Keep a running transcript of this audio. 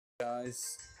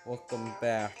Guys, welcome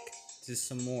back to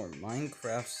some more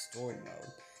Minecraft Story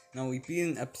Mode. Now we beat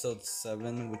in episode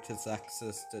 7, which is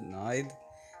access denied.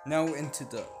 Now into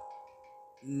the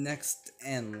next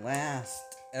and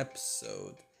last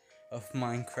episode of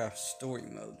Minecraft Story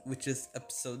Mode, which is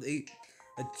episode 8,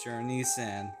 A Journey's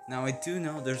End. Now I do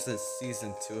know there's a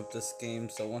season 2 of this game,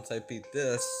 so once I beat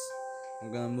this,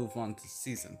 I'm gonna move on to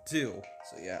season 2,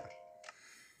 so yeah.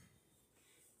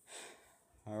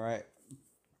 Alright.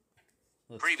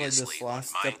 Let's play Previously this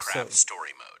last on Minecraft episode.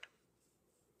 Story Mode.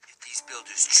 If these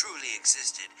builders truly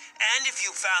existed, and if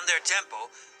you found their temple,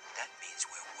 that means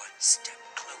we're one step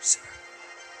closer.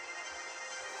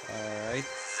 Alright.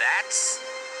 That's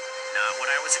not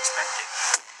what I was expecting.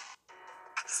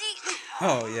 See,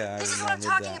 Oh yeah, this I is what I'm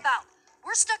remember talking that. about.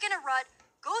 We're stuck in a rut,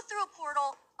 go through a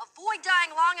portal, avoid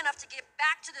dying long enough to get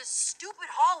back to this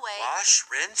stupid hallway. Wash,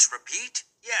 rinse, repeat?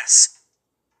 Yes.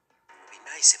 It would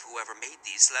be nice if whoever made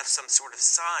these left some sort of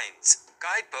signs,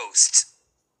 guideposts.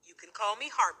 You can call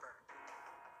me Harper.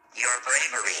 Your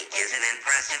bravery is an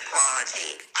impressive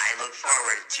quality. I look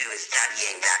forward to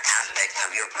studying that aspect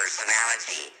of your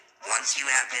personality once you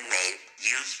have been made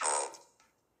useful.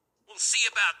 We'll see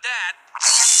about that.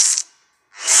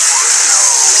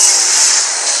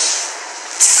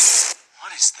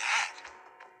 What is that?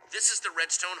 This is the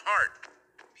Redstone Heart.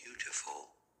 Beautiful.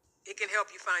 It can help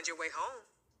you find your way home.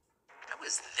 How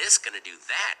is this gonna do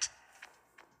that?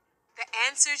 The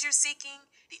answers you're seeking,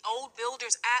 the old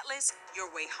builder's atlas,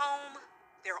 your way home,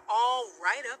 they're all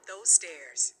right up those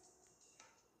stairs.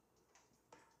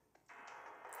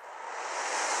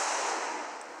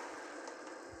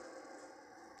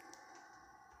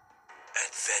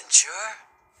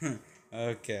 Adventure?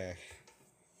 Okay.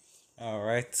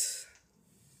 Alright.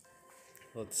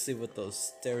 Let's see what those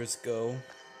stairs go.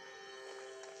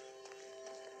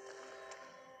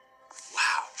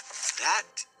 Wow,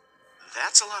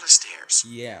 that's a lot of stairs.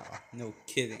 Yeah, no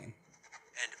kidding.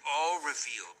 And all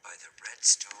revealed by the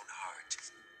Redstone Heart.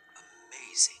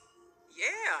 Amazing.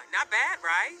 Yeah, not bad,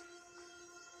 right?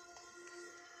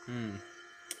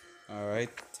 Alright,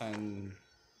 time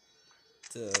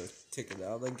to take it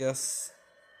out, I guess.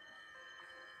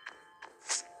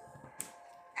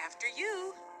 After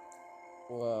you.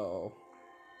 Whoa.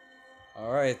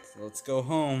 Alright, let's go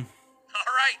home.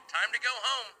 All right, time to go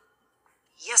home.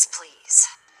 Yes, please.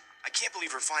 I can't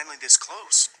believe we're finally this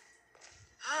close.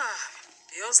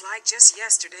 Feels like just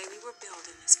yesterday we were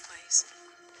building this place.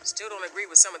 Still don't agree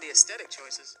with some of the aesthetic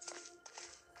choices.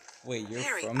 Wait, you're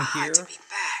Very from odd here? to be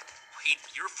back. Wait,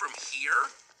 you're from here?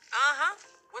 Uh-huh.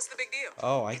 What's the big deal?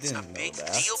 Oh, I It's a didn't know big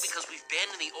that. deal because we've been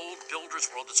in the old builder's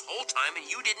world this whole time and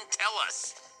you didn't tell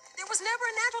us. There was never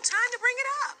a natural time to bring it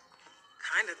up.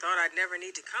 Kinda thought I'd never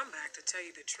need to come back to tell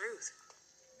you the truth.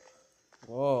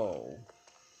 Whoa.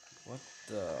 What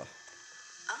the?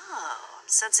 Oh, I'm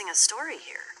sensing a story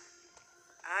here.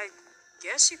 I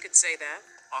guess you could say that.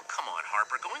 Oh, come on,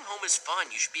 Harper. Going home is fun.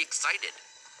 You should be excited.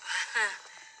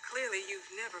 Clearly you've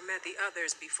never met the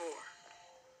others before.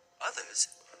 Others?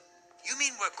 You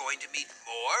mean we're going to meet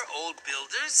more old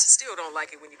builders? Still don't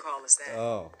like it when you call us that.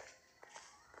 Oh.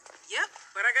 Yep,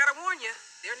 but I gotta warn you,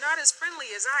 they're not as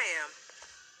friendly as I am.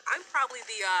 I'm probably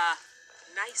the,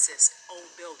 nicest old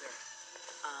builder.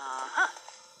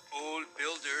 Old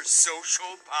builder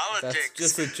social That's politics.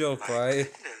 just a joke, right?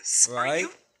 Goodness. Right? Are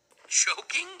you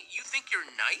joking? You think you're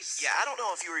nice? Yeah, I don't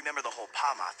know if you remember the whole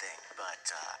Pama thing, but,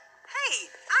 Hey,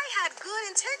 I had good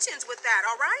intentions with that,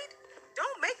 alright?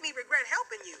 Don't make me regret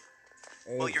helping you.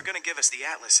 well, you're gonna give us the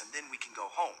Atlas and then we can go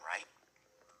home, right?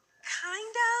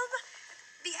 Kind of.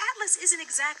 The Atlas isn't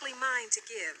exactly mine to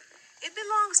give. It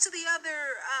belongs to the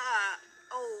other,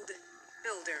 old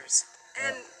builders.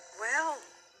 And, well,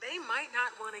 they might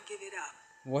not want to give it up.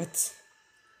 What?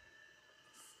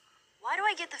 Why do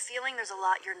I get the feeling there's a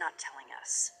lot you're not telling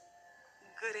us?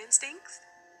 Good instincts?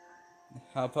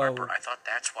 How about... Harper, I thought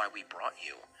that's why we brought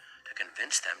you. To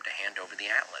convince them to hand over the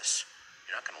Atlas.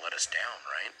 You're not going to let us down,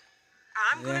 right?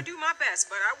 I'm Yeah. gonna do my best,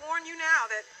 but I warn you now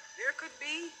that there could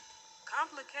be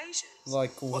complications.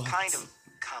 Like what? What kind of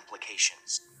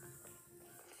complications?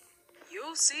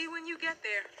 You'll see when you get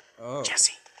there. Oh.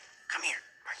 Jesse, come here.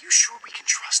 Are you sure we can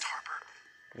trust Harper?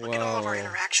 Look at all of our Whoa.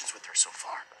 interactions with her so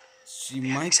far. She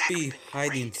haven't might exactly be been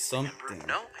hiding great, remember? something.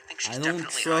 No, I think she's I don't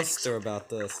definitely trust hiding her about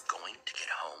something. this. We're going to get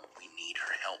home. We need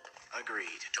her help.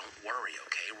 Agreed. Don't worry,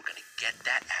 okay? We're going to get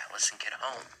that Atlas and get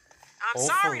home. I'm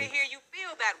Hopefully. sorry to hear you feel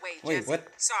that way, Wait, Jesse. what?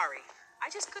 Sorry. I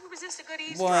just couldn't resist a good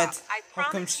eavesdrop. What? I How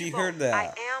come promise she you heard both, that? I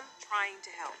am trying to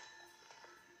help.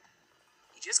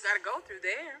 You just gotta go through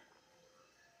there.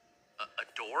 A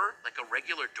door? Like a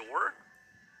regular door?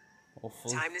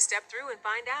 Hopefully. Time to step through and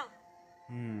find out.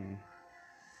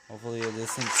 Hopefully it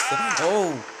isn't.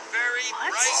 Oh, Very This is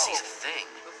bright. a thing.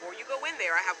 Before you go in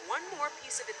there, I have one more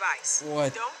piece of advice.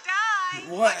 What? Don't die.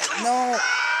 what? No.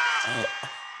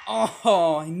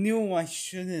 Oh, I knew I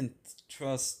shouldn't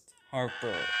trust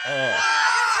Harper. Oh.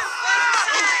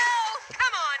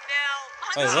 Come on now.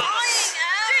 Wait, what?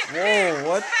 Whoa,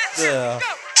 what the?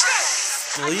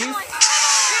 Sleep?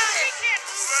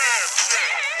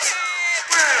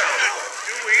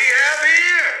 Do we have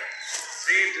here?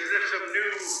 Seems as if some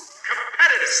new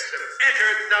competitors have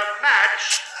entered the match.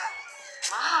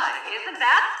 My, isn't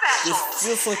that special? This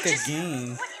feels like a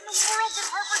game. What in the world did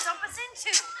Harper dump us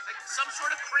into? Like some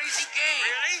sort of crazy game.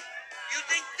 Really? You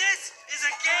think this is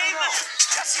a game?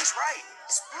 Jesse's right.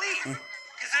 Spleen.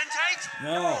 Gesundheit?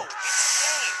 No. It's a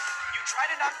game. You try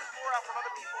to knock the floor out from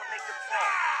other people and make them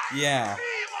fall. Yeah.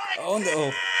 Oh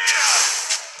no.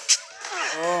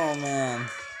 Oh man.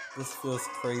 This feels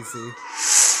crazy.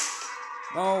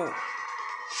 No.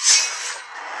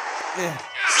 Yeah.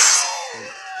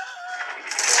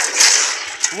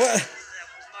 What? That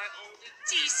was my only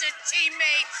decent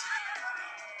teammate.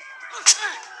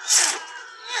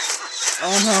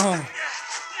 Oh no.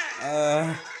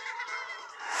 Uh-oh.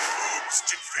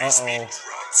 Drop something.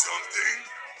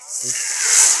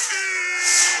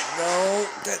 No.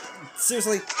 That,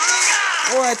 seriously.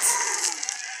 What?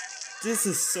 This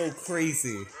is so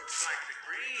crazy. Looks like the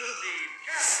green team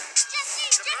captain Jesse,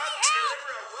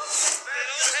 deliver a welcome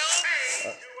badge of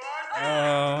pain to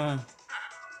our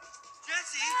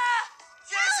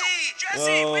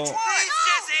Jesse! Well, Which one? Please,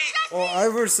 Jesse! well,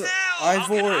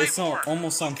 Ivor is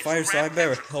almost on fire, so I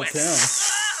better help him.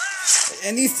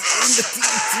 And he's in the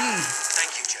TNT.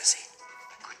 Thank you, Jesse.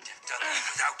 I couldn't have done it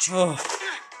without you. Oh.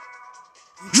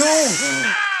 No!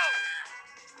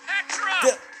 Petra!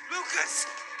 The- Lucas!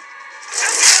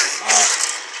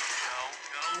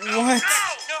 What?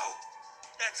 No!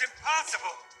 That's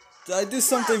impossible! Did I do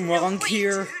something wrong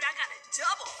here? Dude, I got a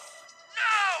double.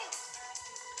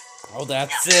 No! Oh,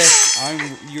 that's it.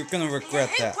 You're gonna regret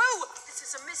Hey, that. whoa! This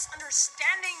is a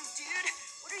misunderstanding, dude.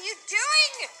 What are you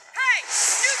doing? Hey,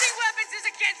 using weapons is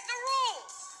against the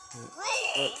rules.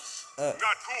 Rules?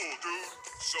 Not cool, dude.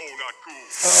 So not cool.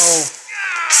 Oh.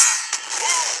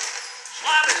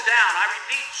 Slap is down. I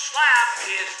repeat, slap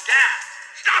is down.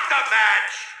 Stop the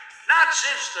match! Not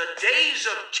since the days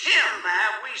of Tim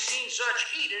have we seen such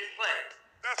heated play.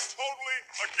 That's totally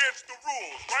against the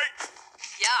rules, right?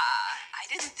 Yeah, I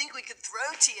didn't think we could throw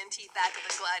TNT back at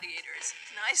the gladiators.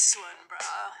 Nice one, bro.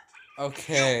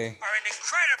 Okay. Are an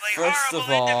incredibly First horrible of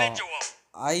all, individual.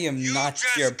 I am You not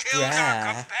just your killed our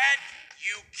brat. compat.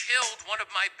 You killed one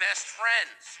of my best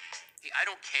friends. Hey, I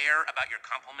don't care about your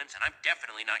compliments, and I'm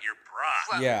definitely not your bra.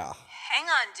 Whoa. Yeah. Hang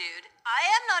on, dude. I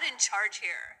am not in charge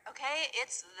here, okay?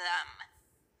 It's them.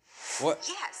 What?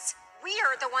 Yes, we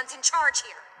are the ones in charge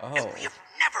here. Oh. We have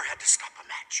never had to stop a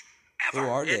match. Who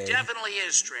Ever. are It they? definitely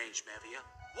is strange, Mevia.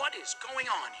 What is going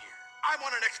on here? I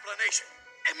want an explanation.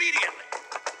 Immediately.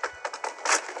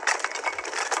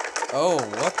 Oh,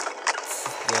 what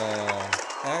the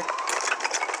heck?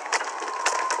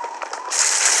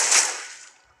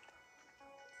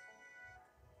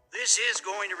 This is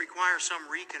going to require some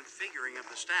reconfiguring of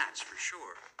the stats for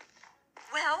sure.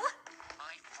 Well,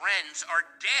 My friends are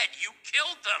dead. You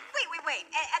killed them. wait.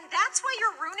 And that's why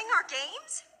you're ruining our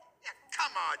games? Yeah,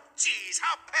 come on, jeez,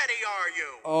 how petty are you?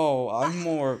 Oh, I'm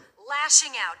more.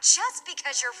 Lashing out just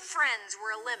because your friends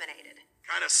were eliminated.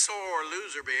 Kind of sore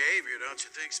loser behavior, don't you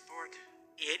think, sport?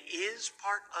 It is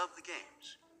part of the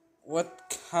games.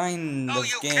 What kind Oh, of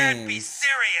you can't be games?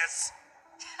 serious.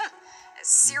 As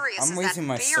serious as I'm that raising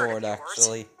my beard sword, of yours.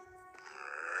 actually.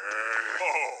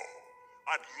 Oh,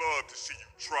 I'd love to see you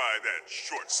try that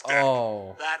short stack.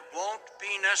 Oh, That won't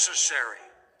be necessary.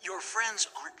 Your friends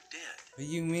aren't dead. what do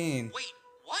you mean? Wait,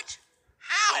 what?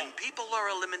 How? When people are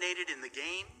eliminated in the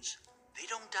games, they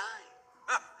don't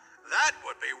die. That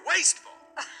would be wasteful.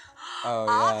 Oh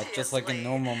yeah, just like a Obviously.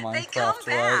 normal They come Minecraft,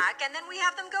 right? back, and then we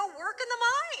have them go work in the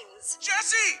mines.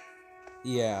 Jesse!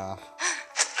 Yeah.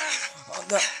 Oh,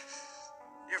 no.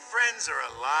 Your friends are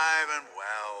alive and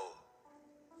well.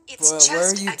 It's But just where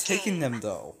are you a taking game. them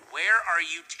though? Where are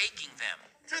you taking them?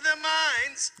 To the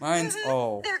mines. Mine's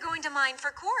oh. They're going to mine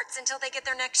for quartz until they get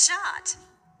their next shot.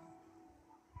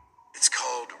 It's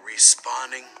called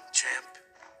respawning, champ.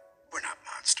 We're not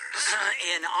monsters.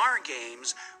 In our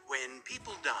games, when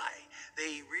people die,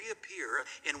 they reappear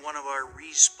in one of our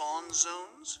respawn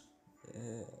zones.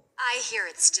 I hear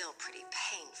it's still pretty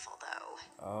painful,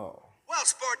 though. Oh. Well,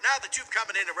 sport, now that you've come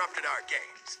and interrupted our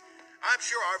games, I'm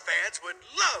sure our fans would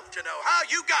love to know how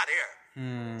you got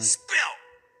here. Spill.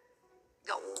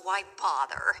 Oh, why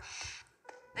bother?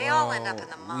 They all end up in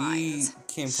the We mines.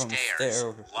 came from a Stairs.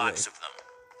 stairway. Lots of them.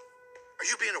 Are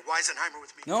you being a Weisenheimer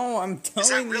with me? No, I'm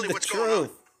telling really you the what's going on?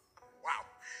 truth. Wow.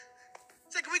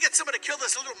 Say, can we get someone to kill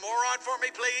this little moron for me,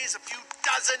 please? A few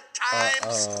dozen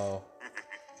times? Uh-oh.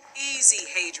 Easy,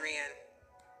 Hadrian.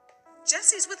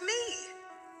 Jesse's with me.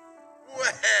 Well,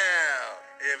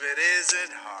 if it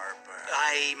isn't Harper.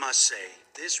 I must say,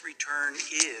 this return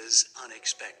is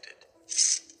unexpected.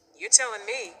 You're telling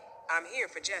me I'm here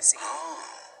for Jesse. Oh,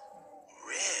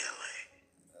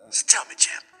 really? So tell me,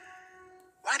 champ,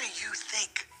 why do you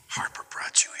think Harper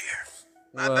brought you here?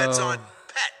 My bet's on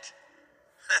Pet.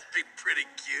 That'd be pretty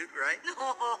cute, right?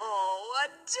 Oh,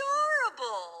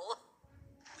 adorable.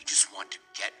 We just want to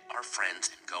get our friends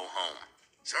and go home.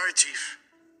 Sorry, Chief,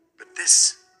 but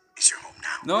this is your home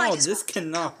now. No, this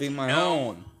cannot be my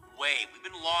home. Wait, we've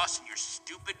been lost in your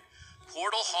stupid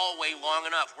portal hallway long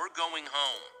enough. We're going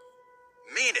home.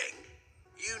 Meaning,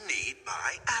 you need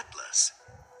my atlas.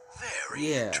 Very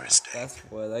Yeah, interesting. that's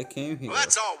what I came here. Well,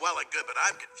 that's all well and good, but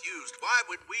I'm confused. Why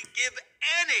would we give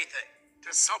anything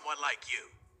to someone like you?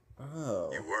 Oh.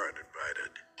 You weren't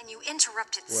invited. And you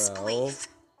interrupted Well, Spleef.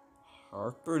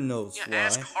 Harper knows Yeah, why.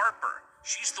 ask Harper.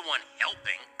 She's the one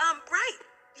helping. Right.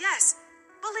 Yes.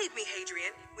 Believe me,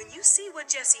 Hadrian, when you see what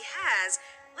Jesse has,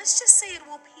 let's just say it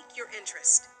will pique your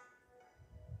interest.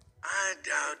 I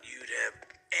doubt you'd have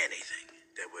anything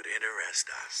that would interest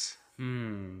us.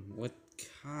 What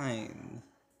kind?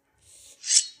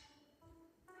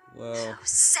 Well,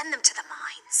 Send them to the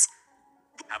mines.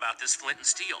 How about this flint and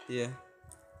steel? yeah.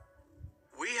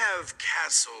 We have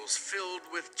castles filled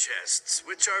with chests,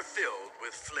 which are filled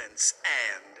with flints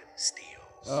and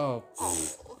steels. Oh,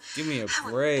 give me a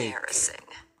How break. embarrassing.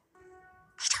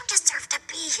 We don't deserve to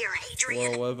be here,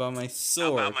 Hadrian. Well, what about my How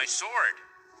sword? about my sword?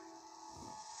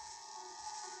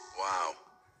 Wow,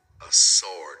 a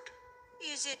sword.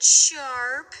 Is it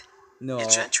sharp? No,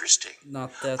 It's interesting.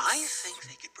 not that. I think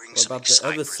they could bring What some about the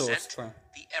excitement. other source Present crown?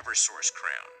 the Eversource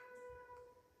crown.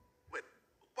 Wait,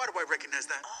 why do I recognize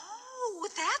that? Oh,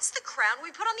 that's the crown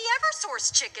we put on the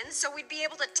Eversource chickens so we'd be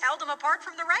able to tell them apart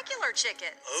from the regular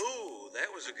chickens. Oh,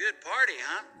 that was a good party,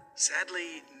 huh?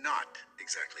 Sadly, not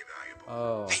exactly valuable.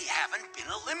 Oh, They haven't been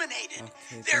eliminated. okay.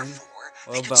 Then Therefore,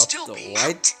 they what could about still the be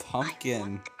white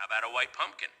pumpkin? How about a white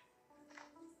pumpkin?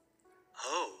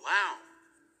 Oh, wow.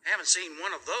 Haven't seen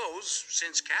one of those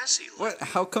since Cassie left. What?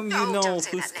 How come you Oh, know don't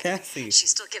say who's that, Nick. Cassie? She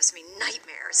still gives me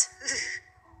nightmares.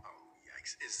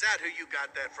 Yikes. Is that who you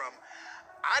got that from?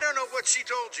 I don't know what she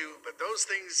told you, but those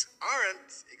things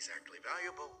aren't exactly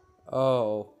valuable.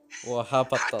 Oh, well, how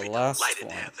about I'd the be last delighted to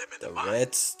one? have them in The the mine.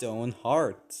 redstone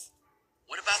hearts.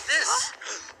 What about this?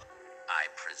 I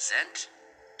present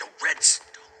The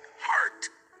redstone heart.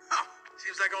 Huh.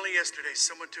 Seems like only yesterday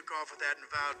someone took off with that and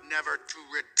vowed never to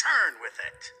return with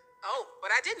it. Oh, but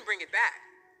I didn't bring it back.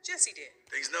 Jesse did.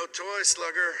 Thing's no toy,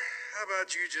 Slugger. How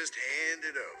about you just hand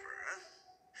it over, huh?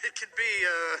 It can be,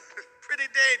 pretty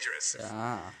dangerous.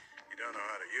 Ah. You don't know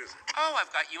how to use it. Oh,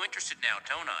 I've got you interested now,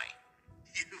 don't I?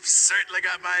 You've certainly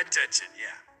got my attention,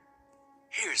 yeah.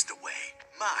 Here's the way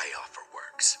my offer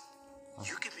works.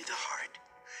 You give me the heart.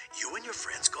 You and your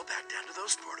friends go back down to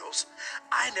those portals.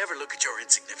 I never look at your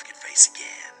insignificant face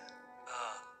again.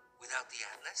 Without the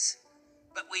Atlas?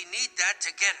 But we need that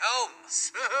to get home.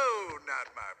 So, not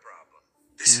my problem.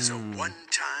 This is a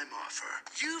one-time offer.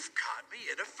 You've caught me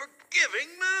in a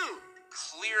forgiving mood.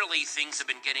 Clearly, things have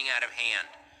been getting out of hand.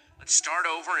 Let's start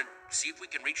over and see if we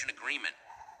can reach an agreement.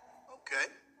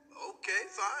 Okay,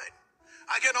 fine.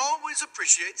 I can always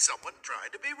appreciate someone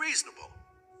trying to be reasonable.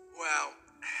 Well,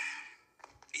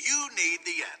 you need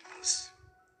the Atlas.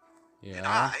 And Yeah.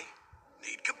 I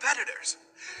need competitors.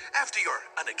 After your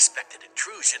unexpected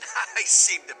intrusion, I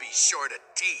seem to be short a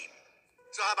team.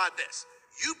 So how about this?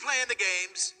 You play in the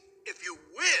games. If you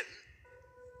win,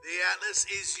 the Atlas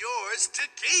is yours to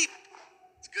keep.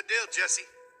 It's a good deal, Jesse.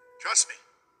 Trust me.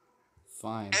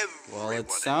 Fine. Well, Everyone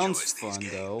it sounds enjoys these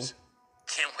fun, though. games.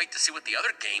 Can't wait to see what the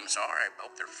other games are. I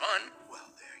hope they're fun. Well,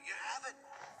 there you have it.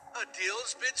 A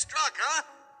deal's been struck, huh?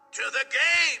 To the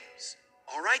games.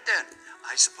 All right, then.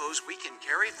 I suppose we can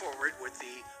carry forward with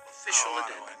the official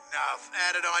addendum. Enough.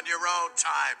 Add it on your own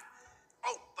time.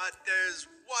 Oh, but there's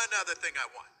one other thing I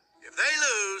want. If they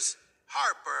lose,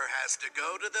 Harper has to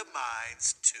go to the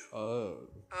mines, too.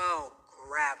 Oh,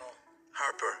 gravel.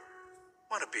 Harper,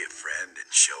 want to be a friend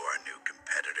and show our new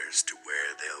competitors to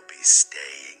where they'll be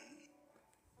staying?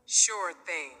 Sure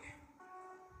thing.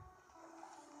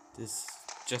 This is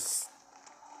just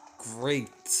great.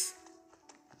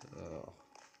 Oh.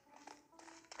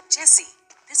 Jesse,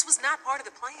 this was not part of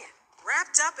the plan.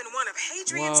 Wrapped up in one of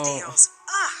Hadrian's Well, deals.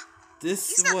 Ugh. This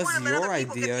He's not was one to let your other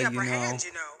people get idea, the you upper know. hand,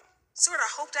 you know. Sorta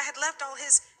hoped I had left all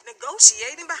his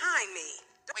negotiating behind me.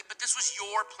 Wait, but this was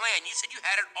your plan. You said you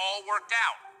had it all worked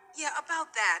out. Yeah,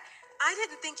 about that. I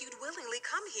didn't think you'd willingly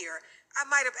come here. I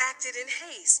might have acted in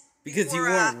haste. Because you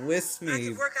before, weren't with I me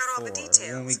could work out all the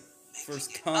before when we details. first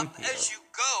come Up here. as you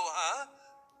go, huh?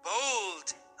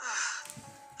 Bold.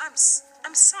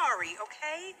 I'm sorry,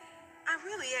 okay? I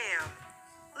really am.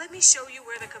 Let me show you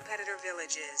where the competitor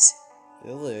village is.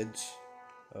 Village.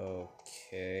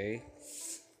 Okay.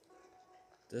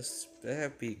 This better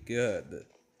be good.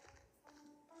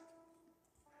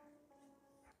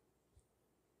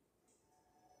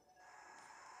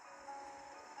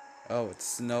 Oh, it's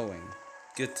snowing.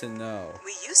 Good to know.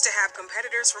 We used to have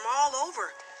competitors from all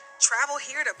over travel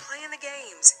here to play in the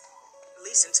games. At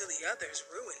least until the others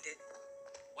ruined it.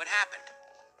 What happened?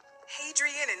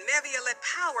 Hadrian and Nevia let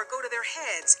power go to their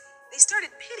heads. They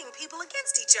started pitting people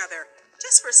against each other,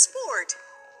 just for sport.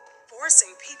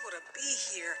 Forcing people to be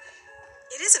here.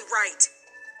 It isn't right.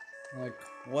 Like,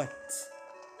 what?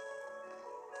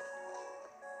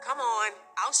 Come on,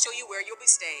 I'll show you where you'll be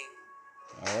staying.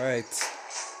 Alright.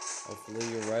 Hopefully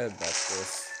you're right about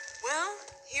this. Well,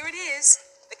 here it is.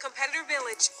 The competitor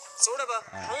village. Sort of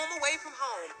a home away from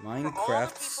home. for all the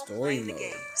Minecraft people story playing the mode.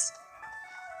 games.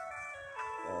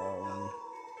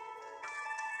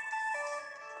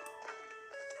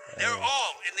 They're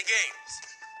all in the games.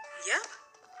 Yep.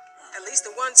 At least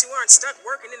the ones who aren't stuck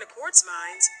working in the quartz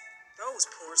mines. Those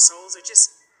poor souls are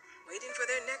just waiting for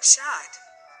their next shot.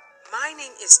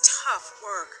 Mining is tough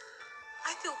work.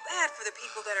 I feel bad for the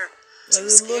people that are But too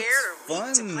it scared or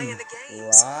looks weak to fun, play in the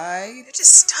games. right? They're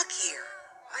just stuck here,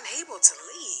 unable to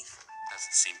leave.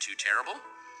 Doesn't seem too terrible.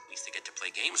 At least they get to play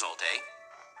games all day.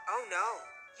 Oh no,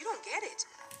 you don't get it.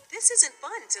 This isn't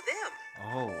fun to them.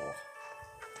 Oh.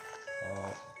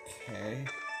 Okay.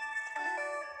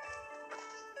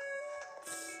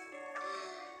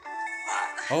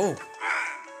 Oh.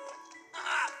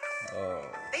 Oh.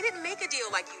 They didn't make a deal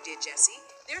like you did, Jesse.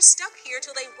 They're stuck here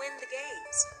till they win the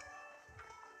games.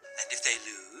 And if they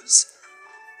lose?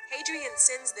 Hadrian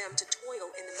sends them to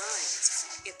toil in the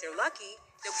mines. If they're lucky,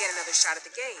 they'll get another shot at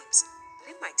the games.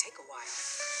 But it might take a while.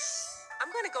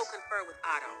 I'm gonna go confer with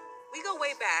Otto. We go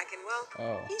way back, and well,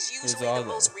 Oh, he's who's usually the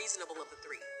Otto? most reasonable of the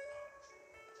three.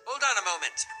 Hold on a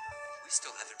moment. We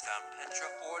still haven't found Petra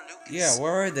or Lucas. Yeah,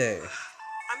 where are they?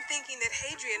 I'm thinking that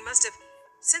Hadrian must have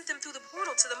sent them through the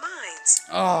portal to the mines,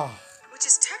 Oh. which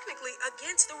is technically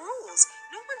against the rules.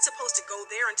 No one's supposed to go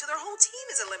there until their whole team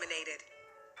is eliminated.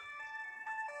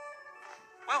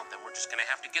 Well, then we're just gonna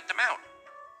have to get them out.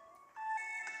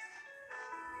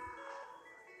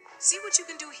 See what you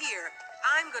can do here.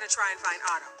 I'm gonna try and find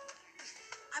Otto.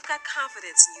 I've got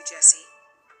confidence in you, Jesse.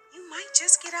 You might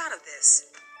just get out of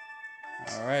this.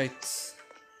 Alright.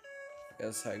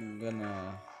 Guess I'm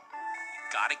gonna...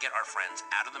 We gotta get our friends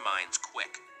out of the mines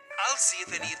quick. I'll see if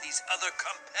any of these other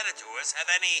competitors have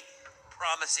any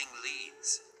promising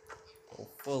leads.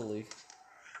 Hopefully.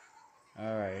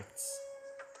 Alright.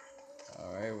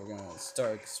 Alright, we're gonna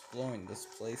start exploring this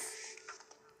place.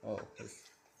 Oh,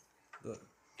 look.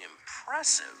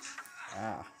 Impressive.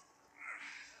 Ah.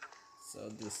 So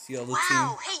this yellow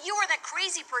Wow, team. hey, you were that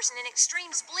crazy person in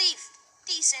Extreme's Belief.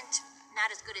 Decent.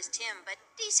 Not as good as Tim, but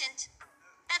decent.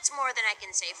 That's more than I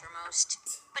can say for most.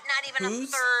 But not even Who's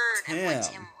a third of what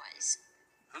Tim? Tim was.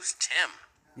 Who's Tim?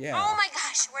 Yeah. Oh my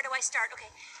gosh, where do I start?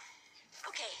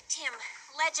 Okay, Tim.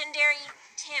 Legendary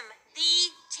Tim. The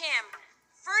Tim.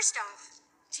 First off,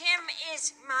 Tim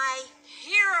is my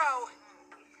hero.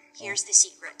 Here's the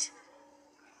secret.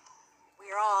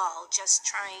 We're all just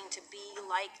trying to be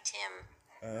like Tim.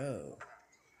 Oh.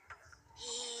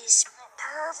 He's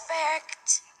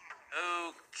perfect.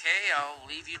 Okay, I'll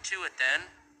leave you to it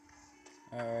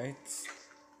then. Alright.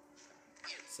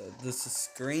 So this is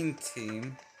Screen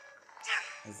Team.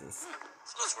 What is this?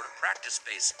 Some sort of practice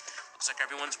space. Looks like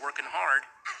everyone's working hard.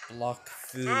 Block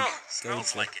food. Oh,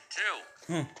 smells Dojo. like it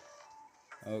too.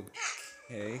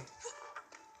 Okay.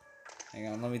 Hang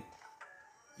on, let me.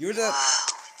 You're the one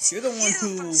You from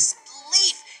who.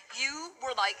 Spleef. You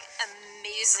were like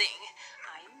amazing.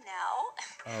 I'm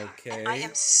now. Okay. I am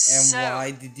And so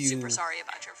why did you? super sorry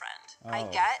about your friend. I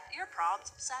Oh. get your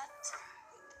prob's upset,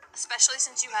 especially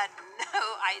since you had no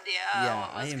idea Yeah, what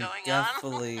I was am going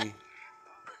definitely on.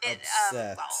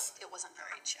 upset. Well, it wasn't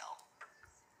very chill.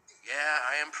 Yeah,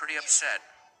 I am pretty upset.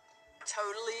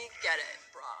 Totally get it,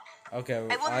 bro. Okay,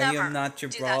 I will I never am not your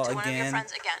do bra that to one of your again.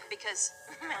 friends again because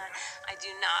I do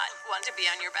not want to be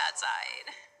on your bad side.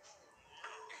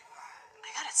 I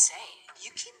gotta say, you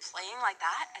keep playing like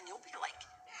that and you'll be like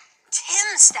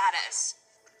Tim status.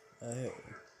 Oh.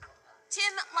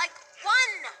 Tim, like, won!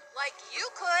 Like you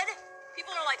could.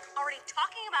 People are like already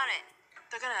talking about it.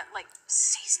 They're gonna like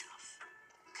say stuff,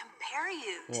 compare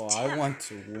you to Well, Tim. I want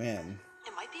to win.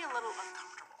 It might be a little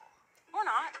uncomfortable, or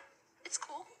not. It's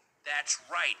cool. That's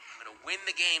right. I'm gonna win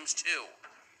the games too.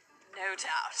 No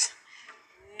doubt.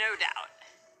 No doubt.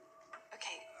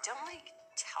 Okay, don't like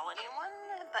tell anyone,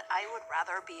 but I would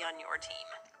rather be on your team.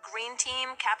 Green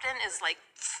team captain is like,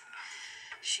 pfft,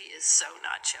 she is so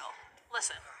not chill.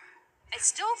 Listen, I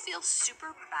still feel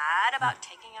super bad about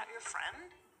taking out your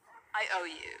friend. I owe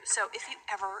you, so if you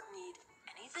ever need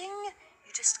anything,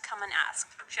 you just come and ask,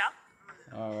 shall?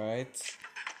 Alright.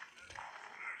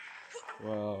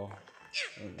 Well,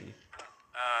 maybe.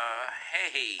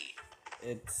 Hey.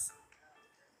 It's...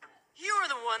 You're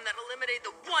the one that eliminated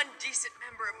the one decent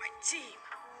member of my team.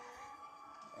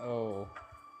 Oh.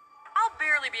 I'll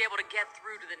barely be able to get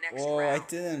through to the next Well, I round.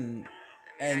 didn't.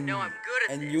 I know I'm good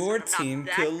at and this, your but I'm not team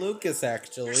that killed good. Lucas, Your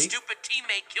actually. stupid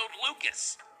teammate killed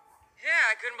Lucas. Yeah,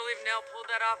 I couldn't believe Nell pulled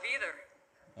that off either.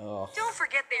 Oh, Don't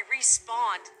forget they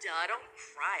respawned, duh. Don't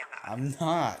cry about it. I'm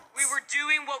not. We were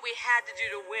doing what we had to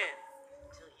do to win.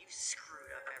 Until you screwed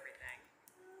up everything.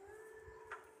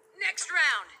 Next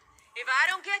round. If I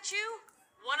don't get you,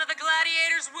 one of the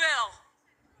gladiators will.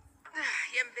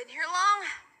 You haven't been here long,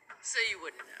 so you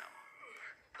wouldn't know.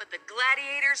 But the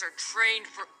gladiators are trained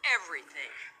for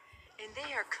everything. And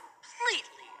they are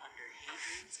completely under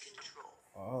Hadrian's control.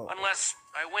 Oh. Unless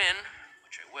I win,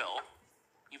 which I will.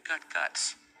 You've got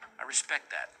guts. I respect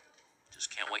that.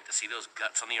 Just can't wait to see those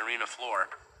guts on the arena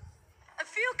floor. I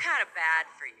feel kind of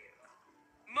bad for you.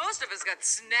 Most of us got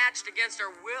snatched against our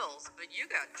wills, but you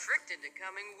got tricked into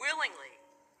coming willingly.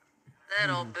 That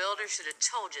old builder should have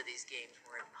told you these games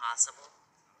were impossible.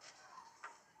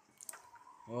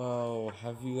 Whoa,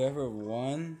 have you ever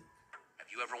won? Have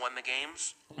you ever won the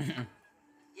games?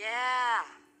 Yeah,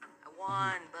 I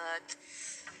won, but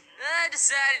I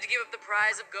decided to give up the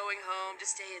prize of going home to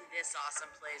stay in this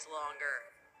awesome place longer.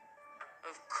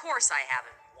 Of course I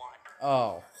haven't won.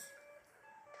 Oh.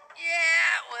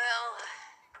 Yeah, well,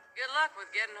 good luck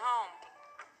with getting home.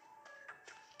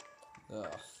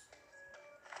 Ugh.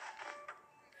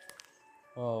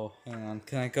 Oh, hang on.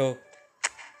 Can I go?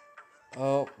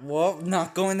 Oh, well,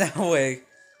 not going that way.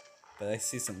 But I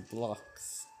see some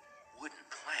blocks. Wooden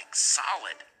plank,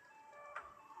 solid.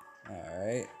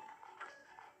 Alright.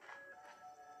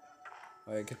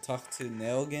 I could talk to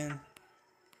Nail again.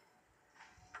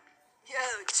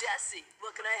 Yo, Jesse,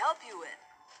 what can I help you with?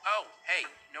 Oh, hey,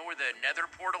 you know where the nether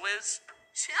portal is?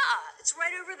 Yeah, it's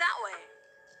right over that way.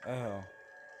 Oh.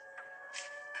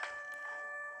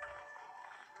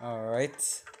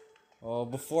 Alright. Well,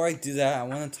 before I do that, I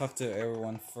want to talk to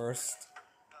everyone first.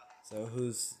 So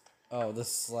who's... Oh, this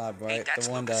slab, right? Hey, that's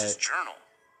the one Lucas's that... journal.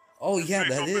 Oh, yeah, Say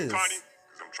that something, is. Connie,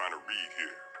 'cause I'm trying to read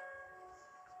here.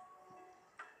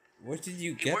 Where did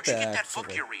you Hey, get where'd you that, get that actually?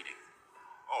 book you're reading?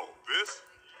 Oh, this?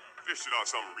 Fished it out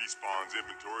some Respawn's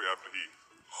inventory after he...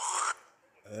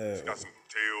 It's got some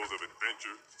tales of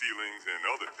adventure, feelings, and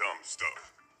other dumb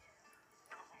stuff.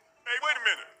 Hey, wait a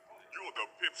minute. You're the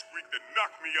pipsqueak that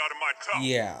knocked me out of my top.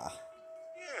 Yeah.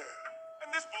 Yeah, and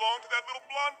this belonged to that little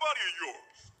blonde buddy of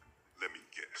yours. Let me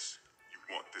guess. You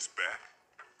want this back?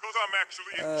 Because I'm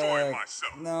actually enjoying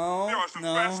myself. No, There are some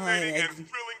no, fascinating and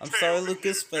thrilling I'm tales sorry, in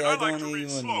Lucas, here, but and I like don't to read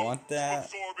even slow want to that.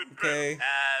 absorb it Okay.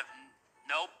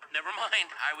 Nope, never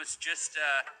mind. I was just,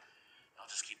 I'll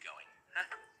just keep going. Huh?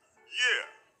 Yeah.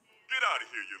 Get out of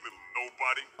here, you little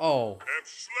nobody. Oh. And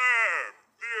Slab,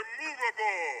 the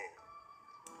immovable.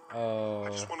 Oh. I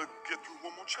just want to get through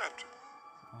one more chapter.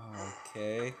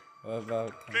 Okay. What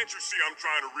about... Can't you see I'm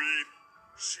trying to read?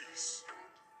 Jeez.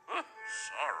 Huh,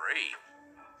 sorry.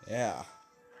 Yeah.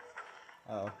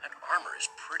 Oh. That armor is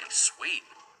pretty sweet.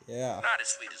 Yeah. Not as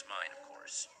sweet as mine, of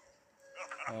course.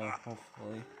 Oh,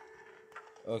 hopefully.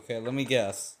 Okay, let me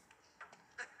guess.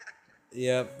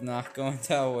 Yep, not going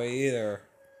that way either.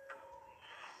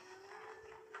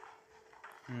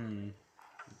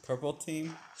 Purple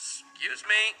team? Excuse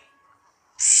me?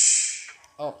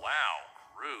 Oh. Wow,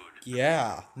 rude.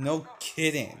 Yeah, no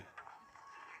kidding.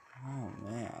 Oh,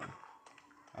 man.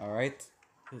 Alright.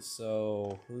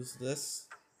 So, who's this?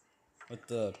 With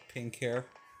the pink hair?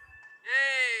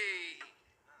 Hey!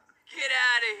 Get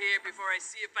out of here before I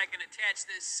see if I can attach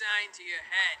this sign to your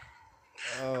head.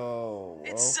 Oh,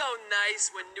 well. It's so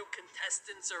nice when new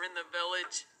contestants are in the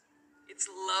village. It's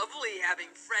lovely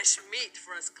having fresh meat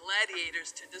for us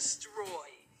gladiators to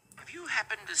destroy. Have you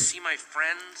happened to see my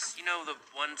friends? You know, the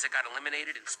ones that got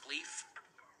eliminated in Spleef?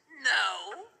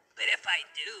 No, but if I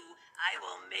do, I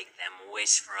will make them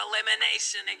wish for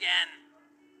elimination again.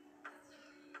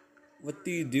 What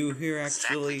do you do here,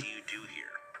 Exactly actually? do you do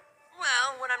here?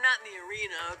 Well, when I'm not in the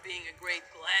arena being a great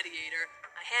gladiator,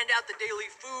 I hand out the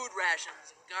daily food rations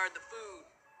and guard the food,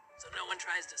 so no one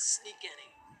tries to sneak any.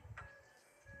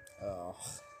 Oh.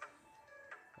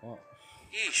 Well,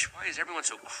 Yeesh, why is everyone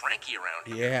so cranky around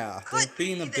here? yeah, they're Could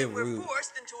being a be bit that we're rude.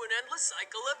 forced into an endless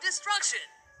cycle of destruction.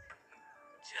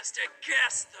 Just a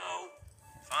guess, though.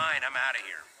 Fine, I'm out of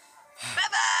here.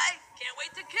 Bye-bye! Can't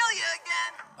wait to kill you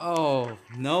again! Oh,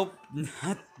 nope,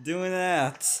 not doing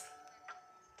that.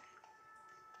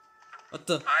 What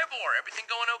the? Ivor, everything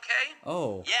going okay?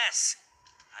 Oh. Yes.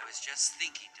 I was just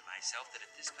thinking to myself that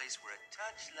if this place were a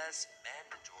touch less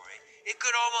mandatory, it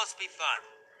could almost be fun.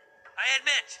 I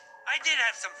admit, I did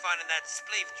have some fun in that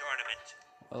spleef tournament.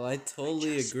 Well, I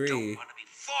totally I just agree. don't want to be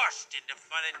forced into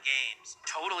fun and games.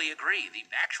 Totally agree. The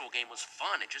actual game was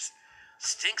fun. It just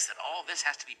stinks that all this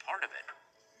has to be part of it.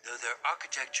 Though their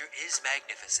architecture is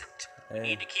magnificent. We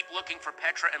need to keep looking for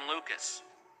Petra and Lucas.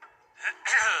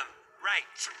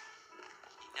 Right.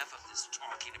 Enough of this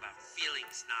talking about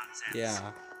feelings nonsense.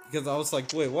 Yeah, because I was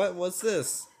like, wait, what's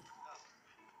this?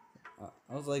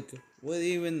 I was like, what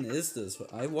even is this?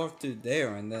 I walked through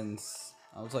there, and then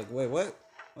I was like, wait,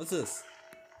 what's this?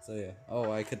 So yeah, oh,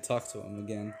 I could talk to him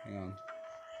again. Hang on.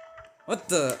 What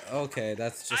the? Okay,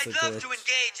 that's just a glitch. I'd love to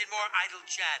engage in more idle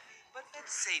chat, but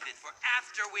let's save it for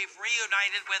after we've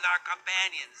reunited with our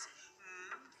companions.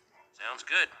 Sounds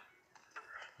good.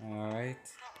 Alright.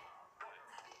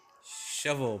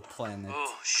 Shovel Planet.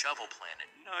 Oh, Shovel Planet.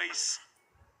 Nice.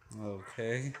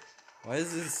 Okay. Why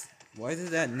is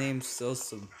that name so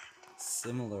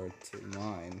similar to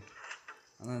mine?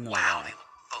 I don't know. Wow, why. they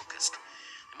look focused.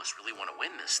 They must really want to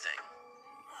win this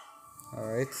thing.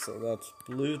 Alright, so that's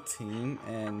blue team,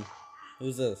 and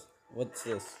who's this? What's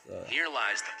this? Here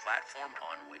lies the platform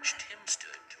on which Tim stood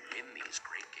to win these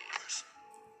great games.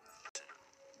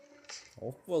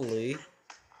 Hopefully.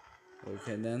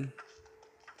 Okay then.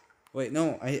 Wait,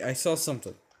 no, I saw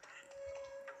something.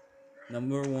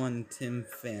 #1 Tim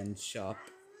fan shop.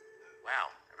 Wow,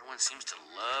 everyone seems to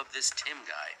love this Tim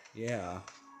guy. Yeah.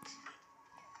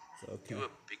 So okay. You a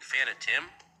big fan of Tim?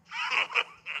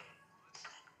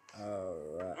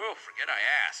 Alright. Oh, forget I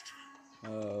asked.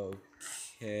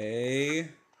 Okay.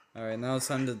 Alright, now it's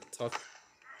time to talk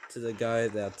to the guy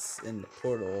that's in the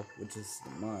portal, which is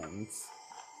the mines.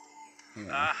 Hang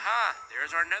on. Aha!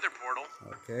 There's our nether portal.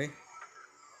 Okay.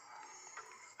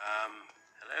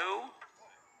 Hello?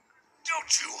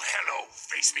 Don't you hello,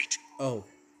 face meat. Oh.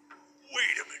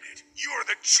 Wait a minute. You're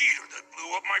the cheater that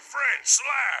blew up my friend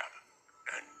Slab.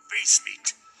 And face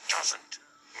meat doesn't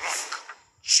like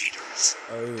cheaters.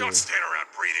 Oh. Don't stand around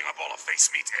breathing up all of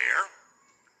face meat's air.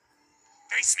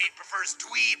 Face meat prefers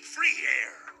dweeb-free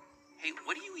air. Hey,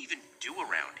 what do you even do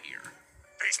around here?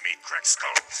 Face meat cracks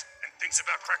skulls and thinks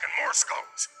about cracking more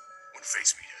skulls. When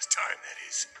face meat has time, that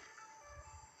is.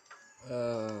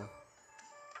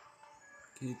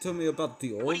 Can you tell me about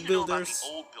the old What do you know about builders?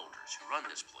 the old builders who run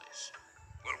this place?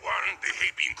 Well, 1, they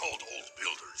hate being called old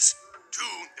builders. 2,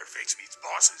 they're face meat's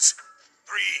bosses.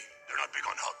 3, they're not big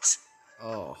on hugs.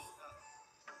 Oh.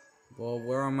 Well,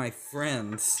 where are my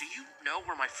friends? Do you know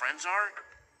where my friends are?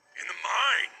 In the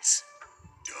mines.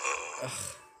 Duh.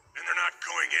 And they're not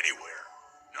going anywhere.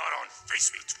 Not on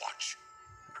face meat's watch.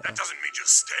 That doesn't mean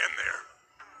just stand there,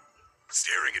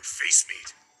 staring at face meat.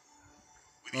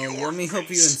 With Well, your let me help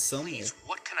you in face. some way. Please,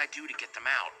 what can I do to get them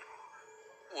out?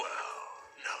 Well,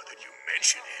 now that you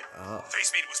mention it, Oh. face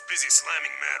meat was busy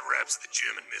slamming mad raps at the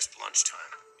gym and missed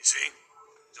lunchtime. You see?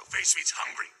 So face meat's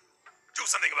hungry. Do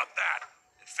something about that,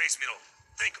 and face meat will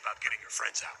think about getting your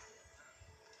friends out.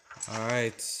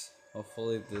 Alright.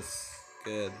 Hopefully this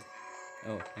good.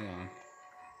 Oh, hang on.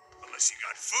 Unless you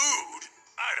got food,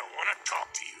 I don't want to talk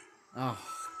to you. Oh,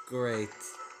 great.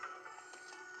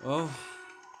 Well,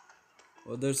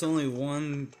 there's only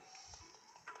one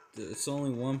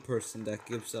person that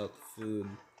gives out food,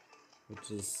 which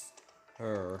is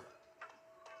her.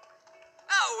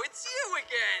 Oh, it's you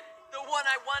again! The one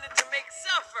I wanted to make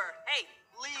suffer! Hey,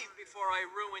 leave before I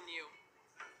ruin you.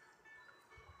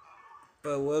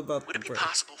 But what about Would the it be bread?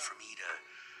 possible for me to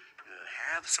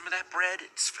have some of that bread?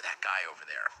 It's for that guy over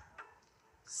there.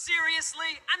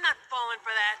 Seriously? I'm not falling for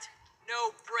that.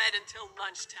 No bread until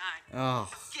lunchtime. Oh,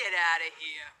 Get out of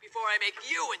here before I make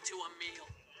you into a meal.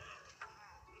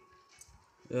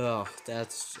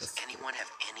 that's Does just anyone have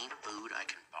any food I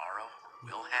can borrow?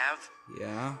 Will have?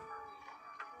 yeah.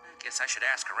 I guess I should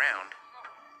ask around.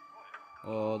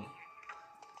 Well,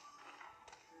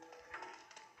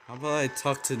 how about I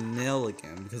talk to Neil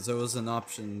again, because there was an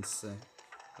option to say,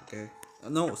 okay.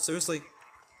 No, seriously,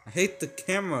 I hate the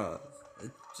camera.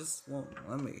 It just won't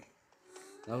let me.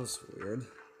 That was weird.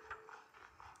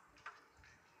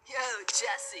 Yeah,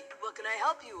 Jesse, what can I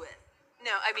help you with?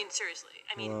 No, I mean seriously.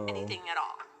 I mean Whoa. anything at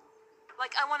all.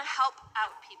 Like, I want to help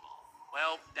out people.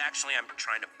 Well, actually, I'm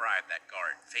trying to bribe that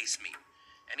guard, Face Meat,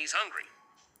 and he's hungry.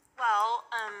 Well,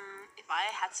 if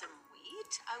I had some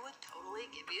wheat, I would totally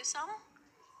give you some.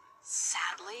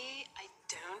 Sadly, I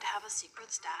don't have a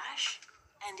secret stash.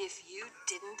 And if you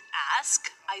didn't ask,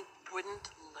 I wouldn't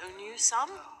loan you some.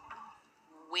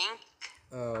 Wink.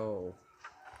 Oh.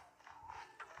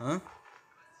 Huh?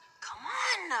 Come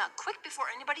on, quick before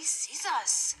anybody sees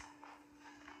us.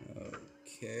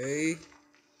 Okay.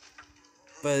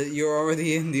 But you're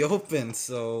already in the open,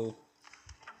 so...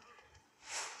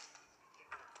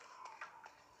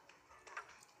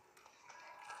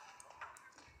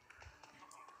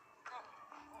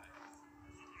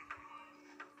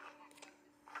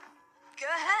 Go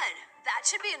ahead. That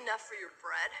should be enough for your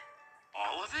bread.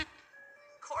 All of it?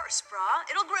 Of course, brah.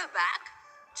 It'll grow back.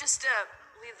 Just,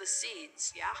 leave the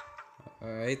seeds, yeah?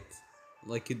 Alright.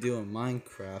 Like you do in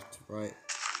Minecraft, right?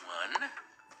 One.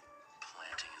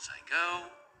 Planting as I go.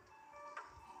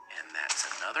 And that's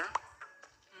another.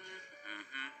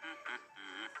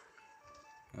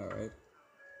 Alright.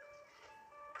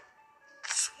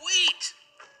 Sweet!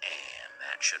 And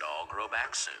that should all grow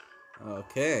back soon.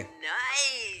 Okay.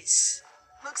 Nice.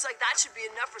 Looks like that should be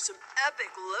enough for some epic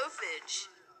loafage.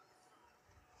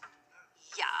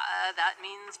 Yeah, that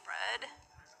means bread.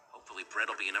 Hopefully bread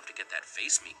will be enough to get that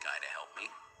Face Meat guy to help me.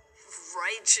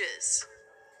 Righteous.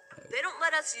 They don't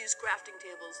let us use crafting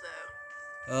tables, though.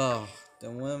 Oh,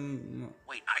 then when...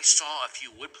 Wait, I saw a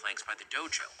few wood planks by the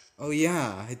dojo. Oh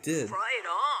yeah, I did. Right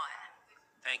on.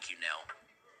 Thank you, Nell.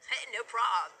 Hey, no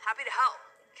prob. Happy to help.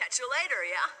 Catch you later,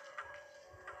 yeah?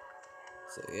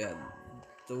 So yeah,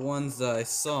 the ones that I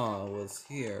saw was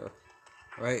here,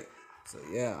 right? So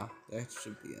yeah, that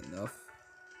should be enough.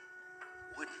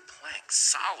 Wooden plank,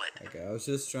 solid. Okay, I was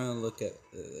just trying to look at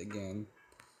it again.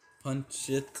 Punch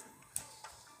it.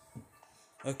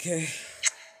 Okay.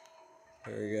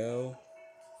 Here we go.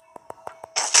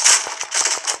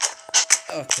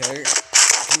 Okay.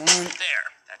 Come on. There.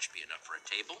 That should be enough for a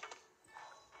table.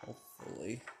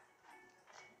 Hopefully.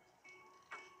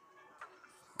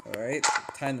 Alright,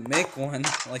 time to make one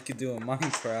like you do in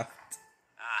Minecraft.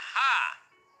 Aha!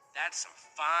 That's some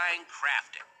fine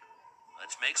crafting.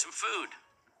 Let's make some food.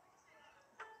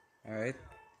 Alright,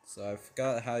 so I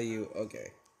forgot how you...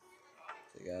 Okay.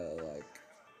 So you gotta, like,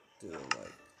 do it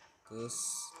like this,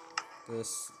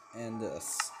 this, and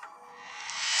this.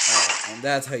 Alright, and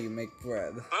that's how you make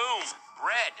bread. Boom!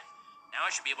 Bread! Now I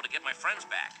should be able to get my friends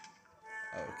back.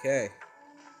 Okay.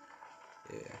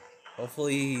 Yeah.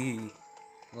 Hopefully he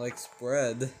likes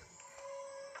bread.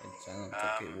 Which I don't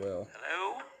think he will.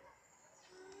 Hello?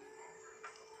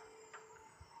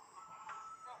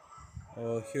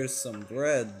 Oh, here's some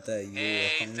bread that you Hey,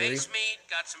 were hungry. Face Meat,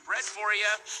 got some bread for you.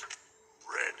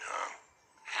 Bread, huh?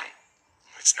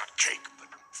 It's not cake, but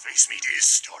Face Meat is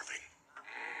starving.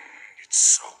 It's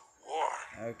so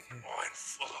warm. Okay. Oh, and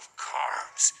full of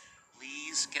carbs.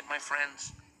 Please get my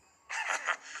friends.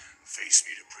 Face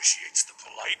Meat appreciates the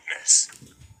politeness.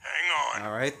 Hang on.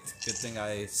 Alright, good thing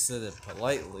I said it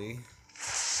politely.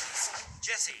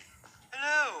 Jesse,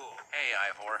 hello. Hey,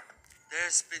 Ivor.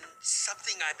 There's been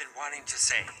something I've been wanting to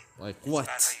say. Like It's what?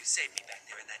 about how you saved me back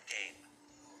there in that game.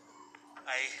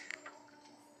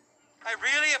 I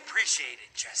really appreciate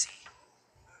it, Jesse.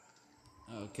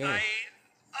 Okay. I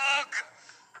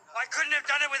couldn't have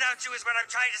done it without you is what I'm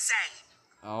trying to say.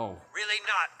 Oh. Really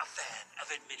not a fan of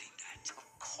admitting that. Of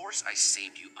course I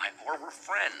saved you, Ivor. We're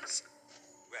friends.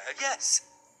 Well, yes.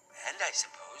 And I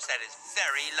suppose that is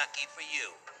very lucky for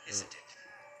you, isn't it?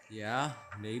 Yeah,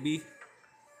 maybe.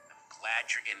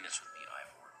 Glad you're in this with me,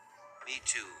 Ivor. Me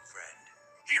too, friend.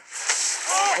 Here.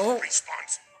 Oh.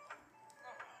 Response.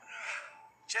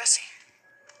 Jesse,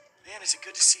 man, is it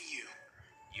good to see you.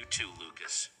 You too,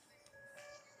 Lucas.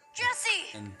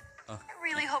 Jesse! And I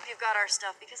really hope you've got our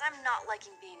stuff because I'm not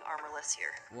liking being armorless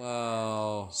here.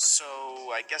 wow. So,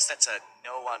 I guess that's a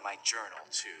no on my journal,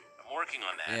 too. I'm working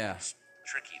on that. Yeah. It's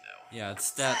tricky, though. Yeah,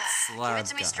 it's that slab Give it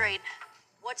to me guy. straight.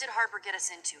 What did Harper get us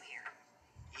into here?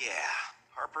 Yeah,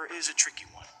 Harper is a tricky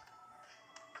one.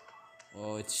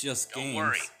 Well, it's just Don't games.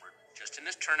 worry. We're just in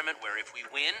this tournament where if we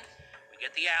win, we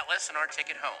get the Atlas and our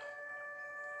ticket home.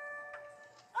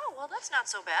 Oh, well, that's not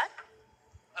so bad.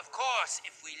 Of course,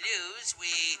 if we lose, we,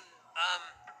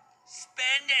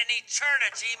 spend an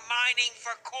eternity mining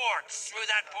for quartz through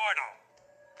that portal.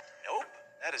 Nope,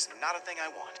 that is not a thing I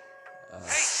want.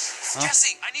 Hey,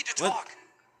 Jesse, I need to What? talk.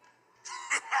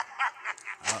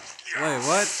 Wait,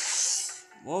 what?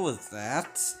 What was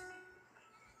that?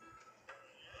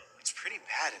 It's pretty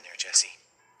bad in there, Jesse.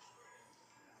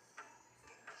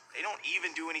 They don't even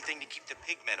do anything to keep the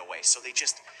pigmen away, so they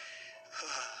just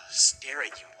stare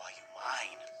at you while you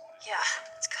mine. Yeah,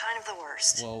 it's kind of the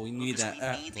worst. Well, we need that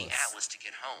we need the Atlas. Atlas to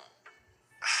get home.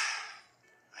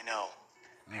 I know.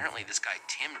 Apparently this guy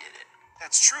Tim did it.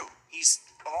 That's true. He's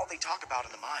all they talk about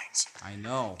in the mines. I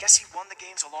know. Guess he won the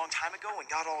games a long time ago and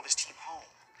got all of his team home.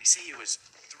 They say he was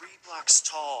 3 blocks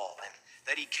tall and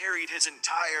that he carried his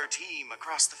entire team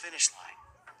across the finish line.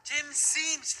 Tim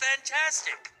seems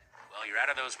fantastic. Well, you're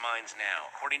out of those mines now.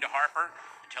 According to Harper,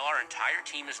 until our entire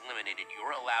team is eliminated,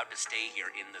 you're allowed to stay here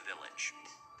in the village.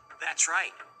 That's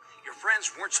right. Your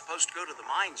friends weren't supposed to go to the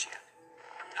mines yet.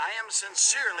 I am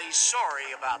sincerely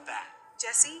sorry about that.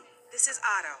 Jesse, this is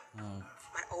Otto,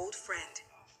 my old friend.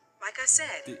 Like I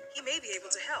said, he may be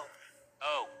able to help.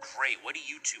 Oh, great. What do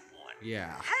you two want?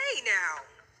 Yeah. Hey, now.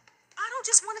 Otto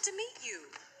just wanted to meet you.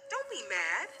 Don't be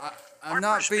mad. I'm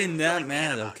not being that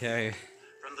mad, okay?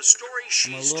 From the story I'm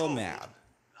she's a little told, mad.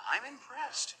 I'm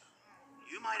impressed.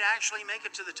 You might actually make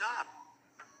it to the top.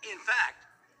 In fact,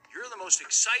 you're the most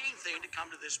exciting thing to come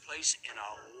to this place in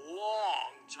a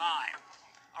long time.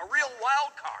 A real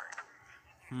wild card.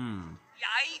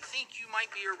 Yeah, I think you might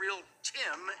be a real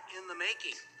Tim in the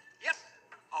making. Yep,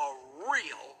 a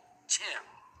real Tim.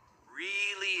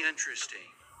 Really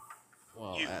interesting.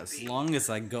 Well, as long as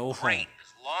I go Great. home.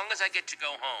 As long as I get to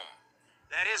go home.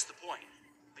 That is the point.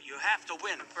 But you have to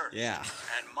win first. Yeah.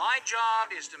 And my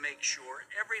job is to make sure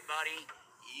everybody,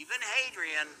 even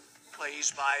Hadrian,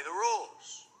 plays by the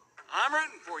rules. I'm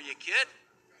rooting for you, kid.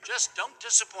 Just don't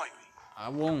disappoint me. I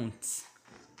won't.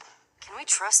 Can we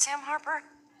trust him, Harper?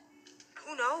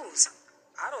 Who knows?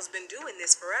 Otto's been doing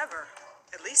this forever.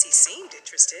 At least he seemed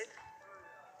interested.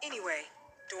 Anyway,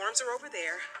 dorms are over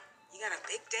there. You got a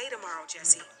big day tomorrow,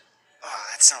 Jesse. Oh,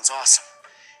 that sounds awesome.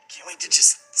 Can't wait to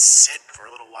just sit for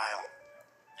a little while.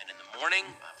 And in the morning,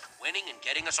 I'm winning and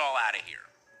getting us all out of here.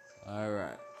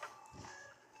 Alright.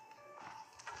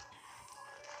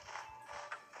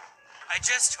 I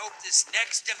just hope this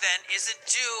next event isn't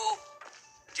too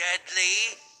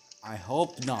deadly. I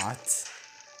hope not. So,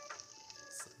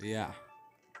 yeah.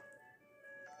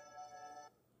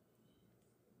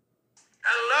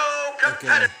 Hello,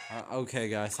 competitor. Okay,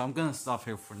 guys, so I'm gonna stop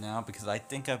here for now because I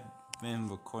think I've been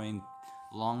recording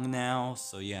long now.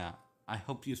 So yeah, I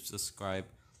hope you subscribe,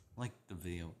 like the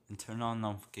video, and turn on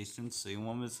notifications so you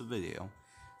won't miss a video.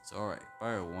 So alright,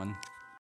 bye everyone.